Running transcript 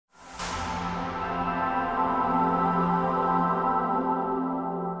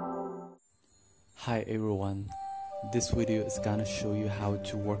Hi everyone, this video is gonna show you how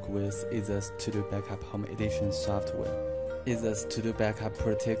to work with EaseUS Todo Backup Home Edition software. EaseUS Todo Backup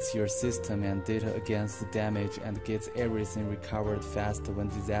protects your system and data against damage and gets everything recovered fast when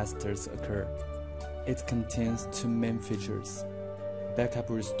disasters occur. It contains two main features: Backup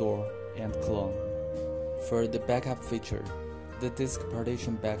Restore and Clone. For the backup feature, the disk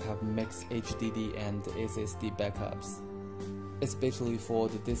partition backup makes HDD and SSD backups, especially for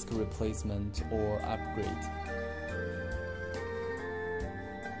the disk replacement or upgrade.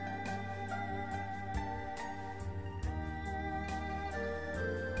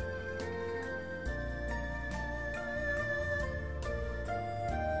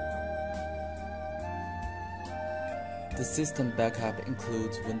 The system backup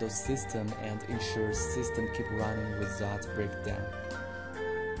includes Windows system and ensures system keep running without breakdown.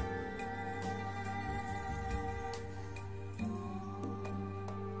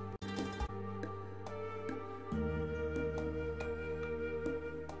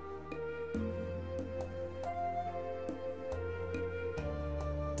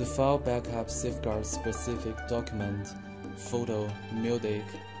 The file backup safeguards specific document, photo, music,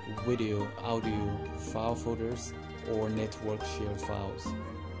 video, audio, file folders, or network shared files.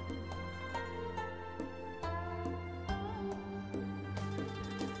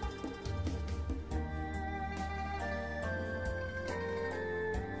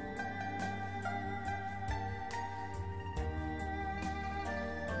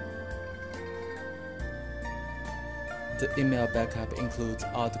 The email backup includes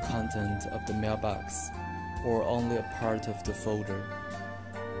all the content of the mailbox, or only a part of the folder.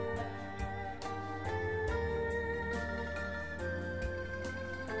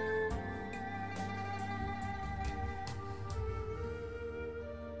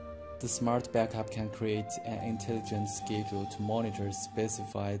 The Smart Backup can create an intelligent schedule to monitor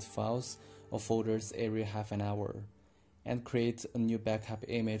specified files or folders every half an hour, and create a new backup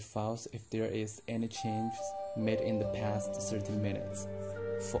image files if there is any change made in the past 30 minutes.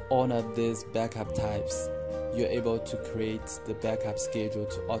 For all of these backup types, you're able to create the backup schedule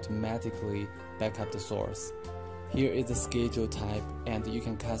to automatically backup the source. Here is the schedule type, and you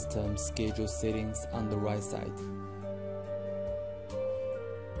can custom schedule settings on the right side.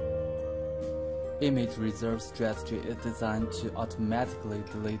 Image reserve strategy is designed to automatically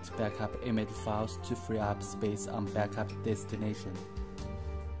delete backup image files to free up space on backup destination.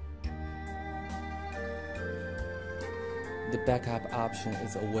 The backup option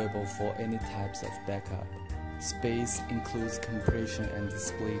is available for any types of backup. Space includes compression and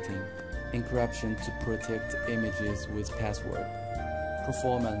splitting, encryption to protect images with password.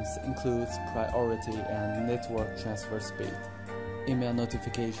 Performance includes priority and network transfer speed. Email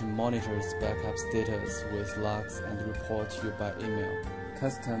notification monitors backup status with logs and reports you by email.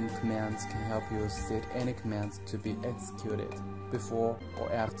 Custom commands can help you set any commands to be executed before or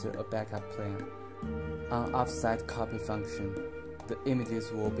after a backup plan. On offsite copy function, the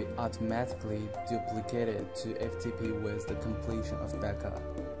images will be automatically duplicated to FTP with the completion of backup.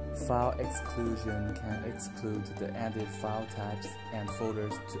 File exclusion can exclude the added file types and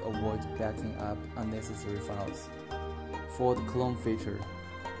folders to avoid backing up unnecessary files. For the clone feature,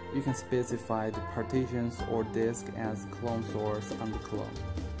 you can specify the partitions or disk as clone source on the clone,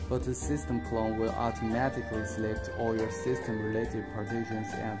 but the system clone will automatically select all your system-related partitions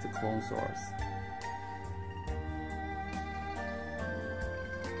as the clone source.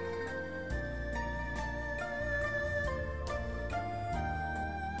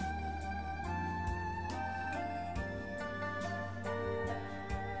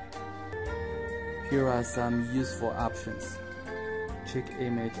 Here are some useful options. Check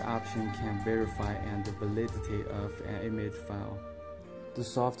image option can verify and the validity of an image file. The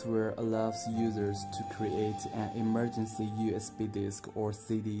software allows users to create an emergency USB disk or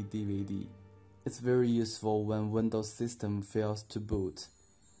CD/DVD. It's very useful when Windows system fails to boot.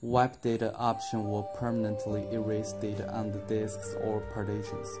 Wipe data option will permanently erase data on the disks or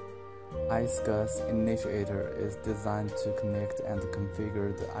partitions. EaseUS Initiator is designed to connect and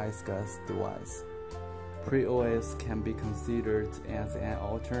configure the EaseUS device. Pre-OS can be considered as an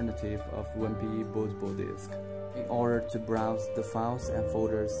alternative of WinPE bootable disk. In order to browse the files and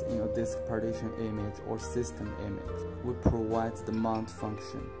folders in a disk partition image or system image, we provide the mount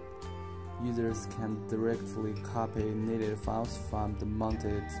function. Users can directly copy needed files from the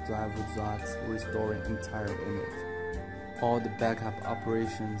mounted drive without restoring entire image. All the backup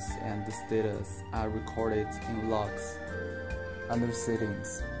operations and the status are recorded in logs. Under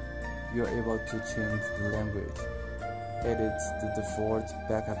Settings, you are able to change the language, edit the default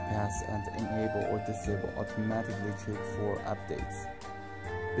backup paths, and enable or disable automatically check for updates.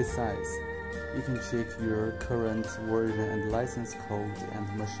 Besides, You can check your current version and license code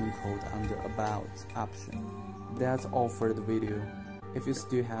and machine code under About option. That's all for the video. If you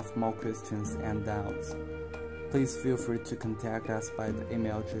still have more questions and doubts, please feel free to contact us by the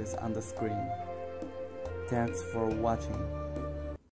email address on the screen. Thanks for watching.